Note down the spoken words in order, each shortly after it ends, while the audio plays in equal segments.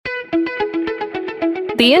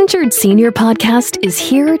The Injured Senior Podcast is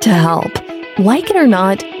here to help. Like it or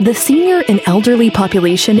not, the senior and elderly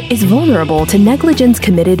population is vulnerable to negligence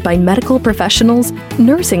committed by medical professionals,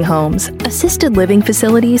 nursing homes, assisted living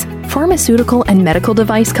facilities, pharmaceutical and medical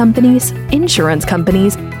device companies, insurance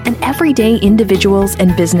companies, and everyday individuals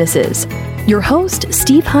and businesses. Your host,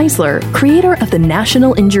 Steve Heisler, creator of the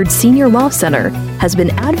National Injured Senior Law Center, has been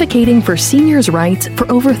advocating for seniors' rights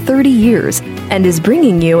for over 30 years and is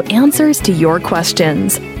bringing you answers to your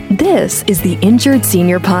questions. This is the Injured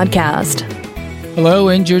Senior Podcast. Hello,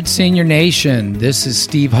 Injured Senior Nation. This is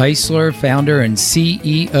Steve Heisler, founder and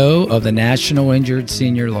CEO of the National Injured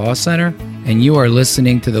Senior Law Center, and you are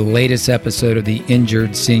listening to the latest episode of the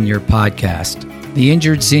Injured Senior Podcast. The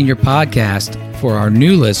Injured Senior Podcast, for our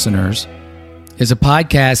new listeners, is a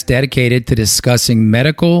podcast dedicated to discussing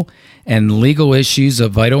medical and legal issues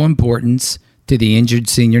of vital importance to the injured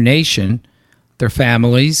senior nation, their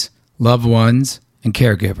families, loved ones, and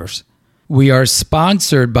caregivers. We are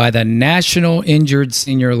sponsored by the National Injured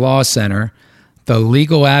Senior Law Center, the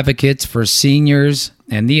legal advocates for seniors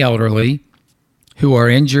and the elderly who are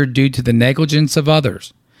injured due to the negligence of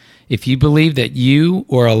others. If you believe that you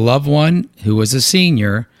or a loved one who is a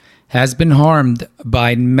senior has been harmed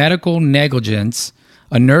by medical negligence,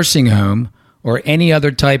 a nursing home, or any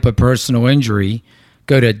other type of personal injury,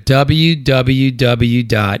 go to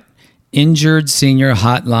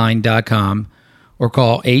www.injuredseniorhotline.com or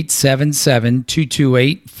call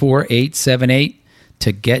 877-228-4878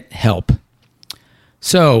 to get help.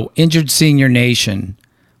 So, Injured Senior Nation,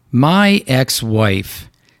 my ex-wife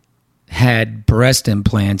had breast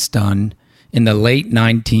implants done in the late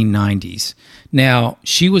 1990s. Now,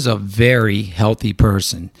 she was a very healthy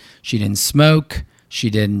person. She didn't smoke, she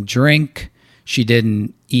didn't drink, she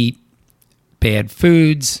didn't eat bad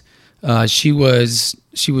foods. She was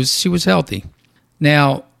healthy.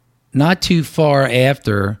 Now, not too far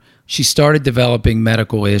after, she started developing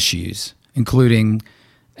medical issues, including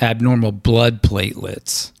abnormal blood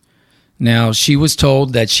platelets. Now, she was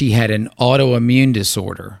told that she had an autoimmune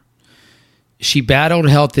disorder. She battled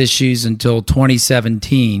health issues until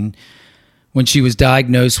 2017 when she was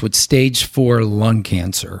diagnosed with stage 4 lung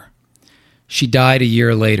cancer. She died a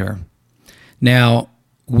year later. Now,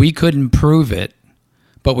 we couldn't prove it,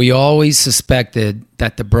 but we always suspected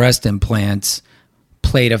that the breast implants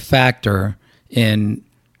played a factor in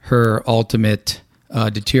her ultimate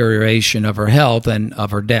deterioration of her health and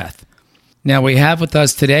of her death. Now, we have with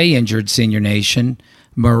us today, Injured Senior Nation,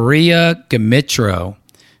 Maria Gamitro,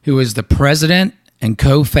 who is the president and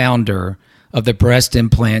co-founder of the Breast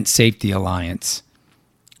Implant Safety Alliance.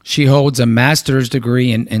 She holds a master's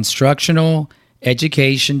degree in instructional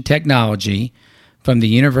education technology from the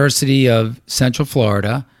University of Central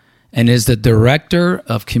Florida and is the director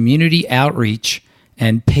of community outreach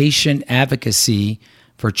and patient advocacy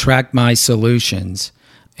for TrackMy Solutions,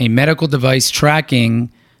 a medical device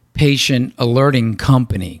tracking patient alerting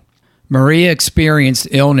company. Maria experienced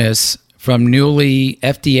illness from newly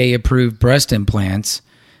FDA-approved breast implants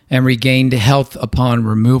and regained health upon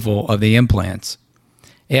removal of the implants.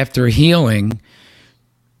 After healing,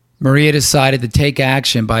 Maria decided to take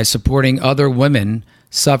action by supporting other women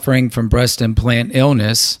suffering from breast implant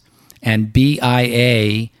illness and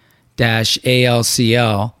BIA-ALCL,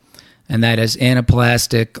 and that is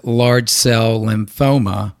anaplastic large cell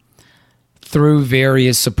lymphoma, through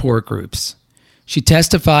various support groups. She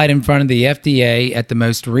testified in front of the FDA at the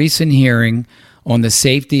most recent hearing on the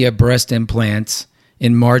safety of breast implants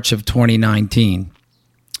in March of 2019.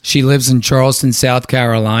 She lives in Charleston, South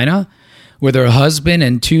Carolina, with her husband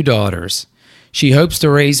and 2 daughters. She hopes to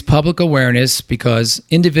raise public awareness because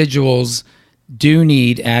individuals do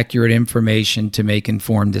need accurate information to make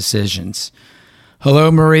informed decisions.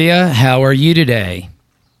 Hello, Maria. How are you today?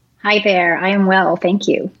 Hi there. I am well. Thank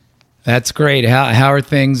you. That's great. How are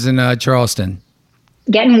things in Charleston?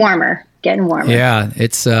 Getting warmer. Yeah,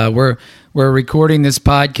 it's we're recording this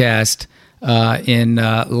podcast in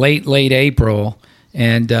late April,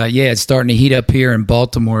 and it's starting to heat up here in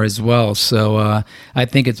Baltimore as well. So I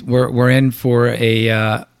think we're in for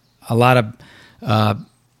a lot of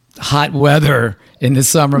hot weather in the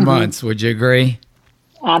summer months. Would you agree?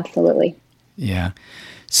 Absolutely. Yeah.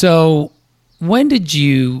 So when did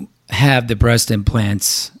you have the breast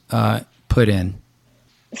implants put in?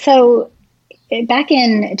 So back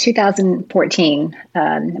in 2014,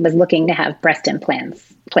 I was looking to have breast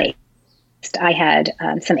implants placed. I had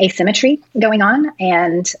some asymmetry going on,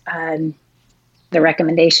 and the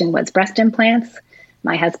recommendation was breast implants.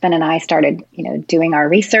 My husband and I started, doing our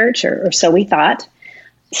research, or so we thought.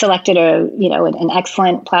 selected an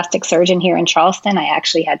excellent plastic surgeon here in Charleston. I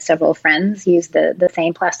actually had several friends use the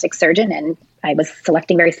same plastic surgeon, and I was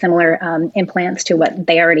selecting very similar implants to what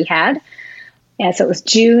they already had. And so it was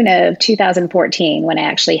June of 2014 when I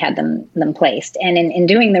actually had them placed. And in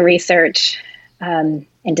doing the research and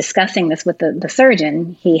discussing this with the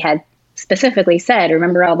surgeon, he had specifically said,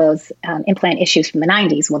 remember all those implant issues from the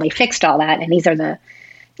 90s? Well, they fixed all that, and these are the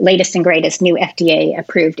latest and greatest new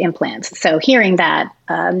FDA-approved implants. So hearing that,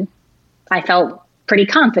 I felt pretty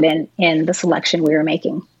confident in the selection we were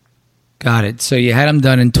making. Got it. So you had them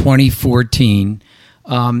done in 2014.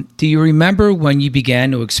 Do you remember when you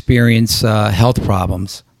began to experience health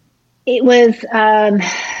problems? It was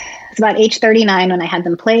about age 39 when I had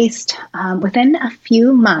them placed. Within a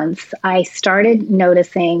few months, I started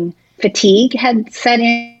noticing fatigue had set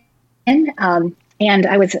in. And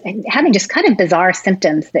I was having just kind of bizarre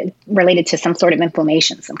symptoms that related to some sort of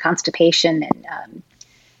inflammation, some constipation and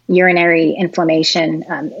urinary inflammation.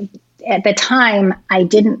 At the time, I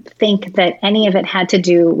didn't think that any of it had to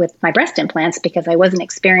do with my breast implants because I wasn't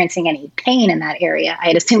experiencing any pain in that area. I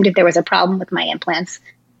had assumed if there was a problem with my implants,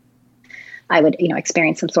 I would,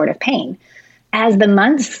 experience some sort of pain. As the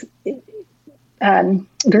months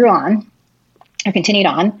grew on, or continued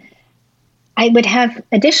on, I would have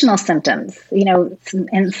additional symptoms, some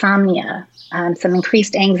insomnia, some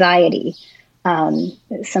increased anxiety,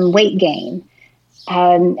 some weight gain.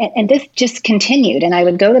 And this just continued. And I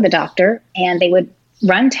would go to the doctor and they would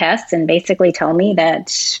run tests and basically tell me that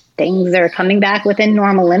things are coming back within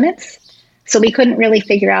normal limits. So we couldn't really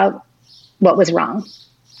figure out what was wrong.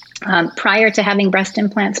 Prior to having breast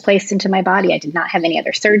implants placed into my body, I did not have any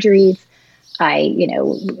other surgeries. I,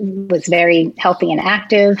 was very healthy and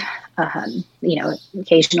active,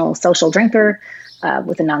 occasional social drinker,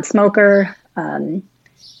 was a non-smoker.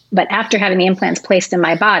 But after having the implants placed in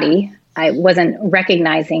my body, I wasn't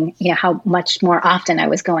recognizing, how much more often I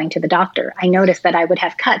was going to the doctor. I noticed that I would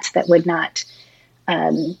have cuts that would not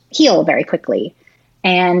heal very quickly.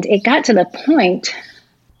 And it got to the point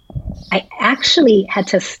I actually had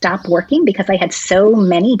to stop working because I had so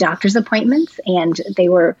many doctor's appointments and they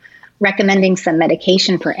were recommending some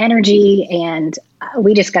medication for energy. And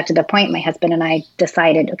we just got to the point, my husband and I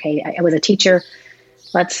decided, okay, I was a teacher.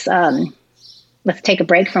 Let's take a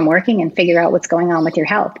break from working and figure out what's going on with your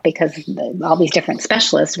health because all these different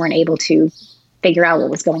specialists weren't able to figure out what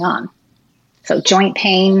was going on. So joint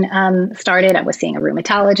pain started. I was seeing a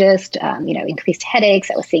rheumatologist, increased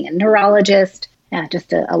headaches. I was seeing a neurologist. Yeah,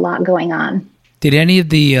 just a lot going on. Did any of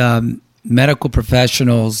the medical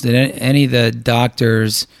professionals, did any of the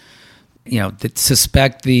doctors, that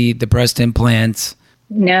suspect the breast implants?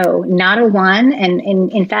 No, not a one. And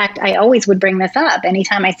in fact, I always would bring this up.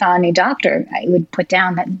 Anytime I saw a new doctor, I would put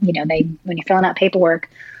down that, when you're filling out paperwork,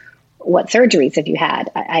 what surgeries have you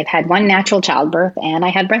had? I've had one natural childbirth and I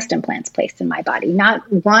had breast implants placed in my body.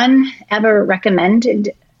 Not one ever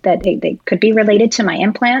recommended that they could be related to my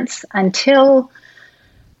implants until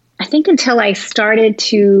I started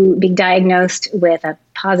to be diagnosed with a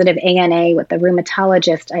positive ANA with the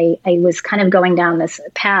rheumatologist. I was kind of going down this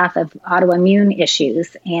path of autoimmune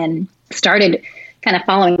issues and started kind of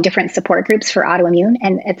following different support groups for autoimmune.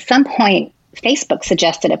 And at some point, Facebook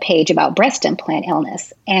suggested a page about breast implant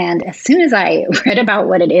illness. And as soon as I read about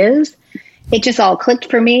what it is, it just all clicked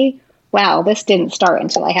for me. Wow, this didn't start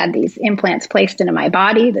until I had these implants placed into my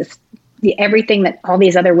body. Everything that all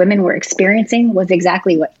these other women were experiencing was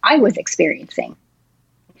exactly what I was experiencing.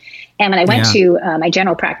 And when I went to my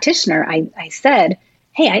general practitioner, I said,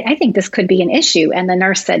 hey, I think this could be an issue. And the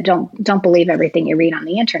nurse said, don't believe everything you read on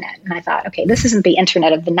the internet. And I thought, okay, this isn't the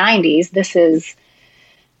internet of the 90s. This is,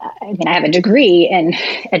 I have a degree in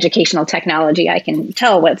educational technology. I can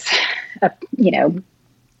tell what's,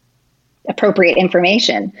 appropriate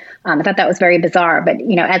information. I thought that was very bizarre. But,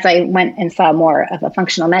 as I went and saw more of a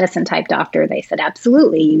functional medicine type doctor, they said,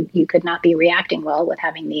 absolutely, you could not be reacting well with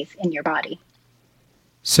having these in your body.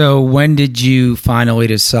 So when did you finally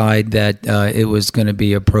decide that it was going to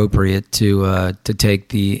be appropriate to take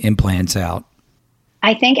the implants out?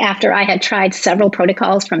 I think after I had tried several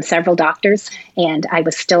protocols from several doctors and I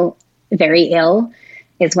was still very ill,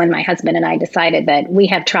 is when my husband and I decided that we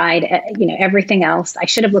have tried, everything else. I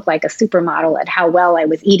should have looked like a supermodel at how well I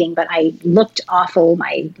was eating, but I looked awful.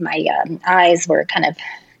 My eyes were kind of,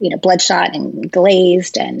 bloodshot and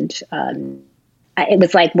glazed, and it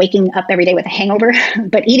was like waking up every day with a hangover,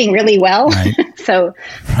 but eating really well. Right. So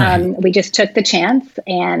we just took the chance,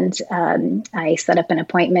 and I set up an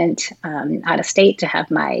appointment out of state to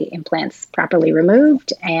have my implants properly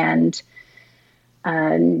removed, and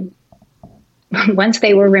once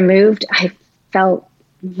they were removed, I felt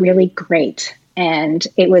really great. And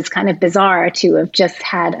it was kind of bizarre to have just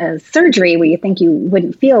had a surgery where you think you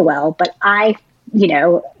wouldn't feel well. But yes,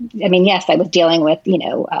 I was dealing with,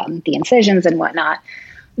 the incisions and whatnot.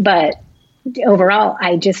 But overall,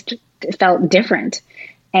 I just felt different.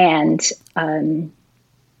 And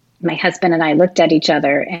my husband and I looked at each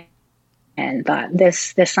other and thought,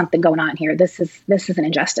 there's something going on here. This is an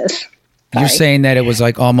injustice. You're saying that it was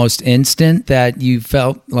like almost instant that you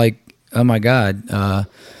felt like, oh my God,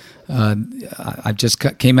 I just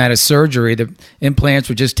came out of surgery. The implants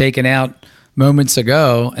were just taken out moments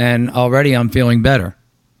ago, and already I'm feeling better.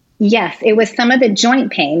 Yes, it was some of the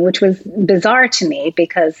joint pain, which was bizarre to me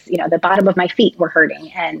because, the bottom of my feet were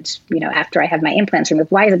hurting. And, after I had my implants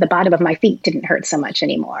removed, why is it the bottom of my feet didn't hurt so much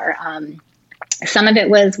anymore? Some of it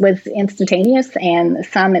was instantaneous, and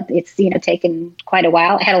some it's taken quite a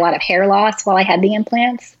while. I had a lot of hair loss while I had the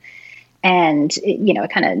implants, and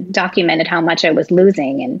it kind of documented how much I was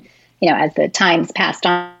losing. And as the times passed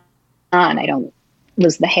on, I don't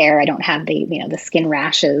lose the hair. I don't have the the skin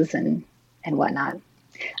rashes and whatnot.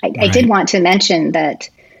 I did want to mention that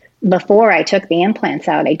before I took the implants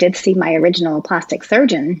out, I did see my original plastic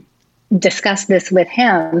surgeon, discuss this with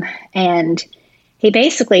him, and he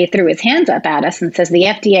basically threw his hands up at us and says, the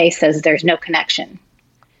FDA says there's no connection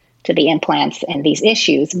to the implants and these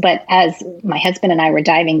issues. But as my husband and I were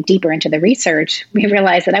diving deeper into the research, we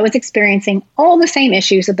realized that I was experiencing all the same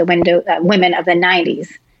issues that the women of the 90s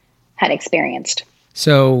had experienced.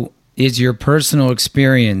 So is your personal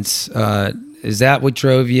experience, is that what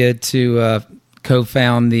drove you to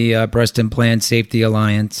co-found the Breast Implant Safety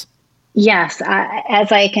Alliance? Yes.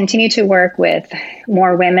 As I continue to work with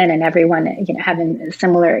more women and everyone, having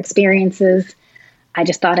similar experiences, I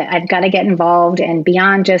just thought I've got to get involved. And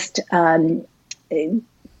beyond just in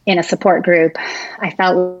a support group, I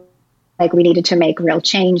felt like we needed to make real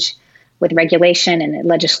change with regulation and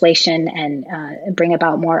legislation and bring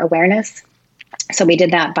about more awareness. So we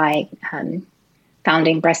did that by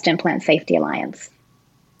founding Breast Implant Safety Alliance.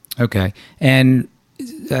 Okay. And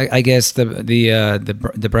I guess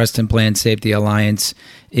the Breast Implant Safety Alliance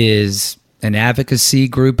is an advocacy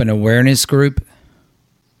group, an awareness group?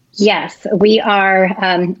 Yes, we are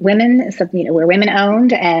women. So, we're women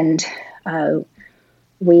owned, and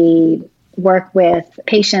we work with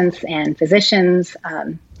patients and physicians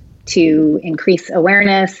to increase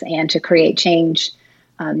awareness and to create change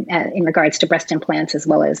in regards to breast implants, as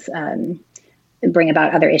well as bring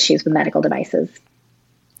about other issues with medical devices.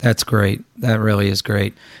 That's great. That really is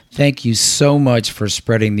great. Thank you so much for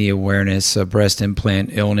spreading the awareness of breast implant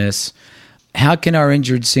illness. How can our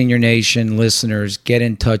Injured Senior Nation listeners get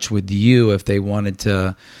in touch with you if they wanted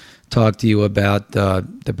to talk to you about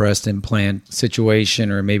the breast implant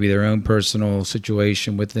situation or maybe their own personal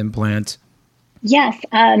situation with implants? Yes,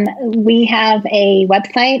 we have a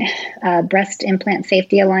website,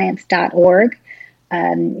 breastimplantSafetyAlliance.org.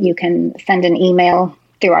 You can send an email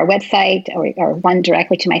through our website or one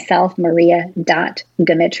directly to myself,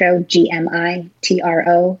 Maria.Gomitro,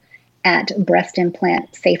 G-M-I-T-R-O, at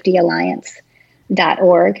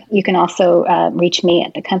breastimplantSafetyAlliance.org. You can also reach me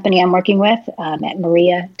at the company I'm working with at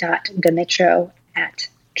Maria.Gomitro at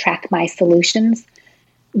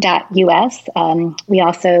trackmysolutions.us. We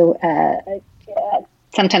also,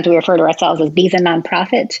 sometimes we refer to ourselves as Bees a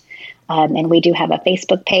Nonprofit, and we do have a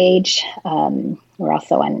Facebook page. We're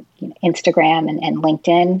also on Instagram and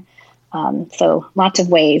LinkedIn. So lots of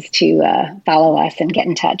ways to follow us and get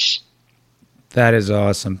in touch. That is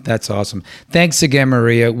awesome. That's awesome. Thanks again,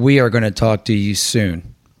 Maria. We are going to talk to you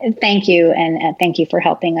soon. Thank you. And thank you for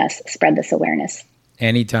helping us spread this awareness.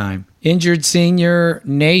 Anytime. Injured Senior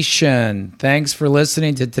Nation, thanks for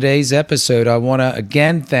listening to today's episode. I want to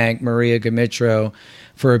again thank Maria Gomitro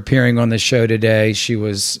for appearing on the show today. She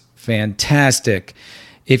was fantastic.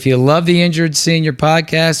 If you love the Injured Senior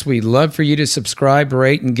podcast, we'd love for you to subscribe,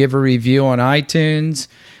 rate, and give a review on iTunes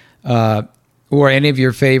or any of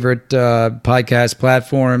your favorite podcast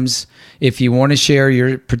platforms. If you want to share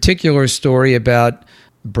your particular story about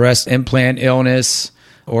breast implant illness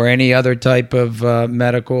or any other type of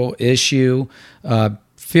medical issue,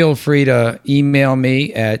 feel free to email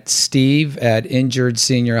me at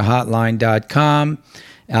steve@injuredseniorhotline.com.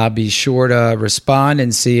 I'll be sure to respond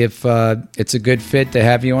and see if it's a good fit to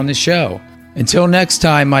have you on the show. Until next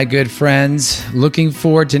time, my good friends, looking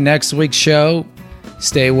forward to next week's show.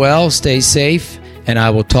 Stay well, stay safe, and I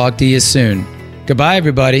will talk to you soon. Goodbye,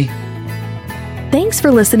 everybody. Thanks for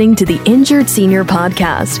listening to the Injured Senior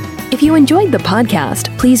Podcast. If you enjoyed the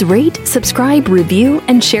podcast, please rate, subscribe, review,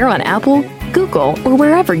 and share on Apple, Google, or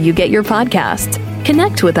wherever you get your podcasts.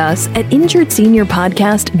 Connect with us at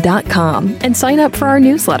injuredseniorpodcast.com and sign up for our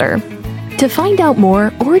newsletter. To find out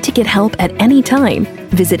more or to get help at any time,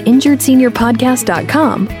 visit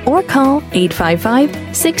injuredseniorpodcast.com or call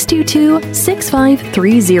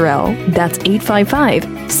 855-622-6530. That's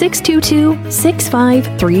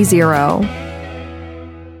 855-622-6530.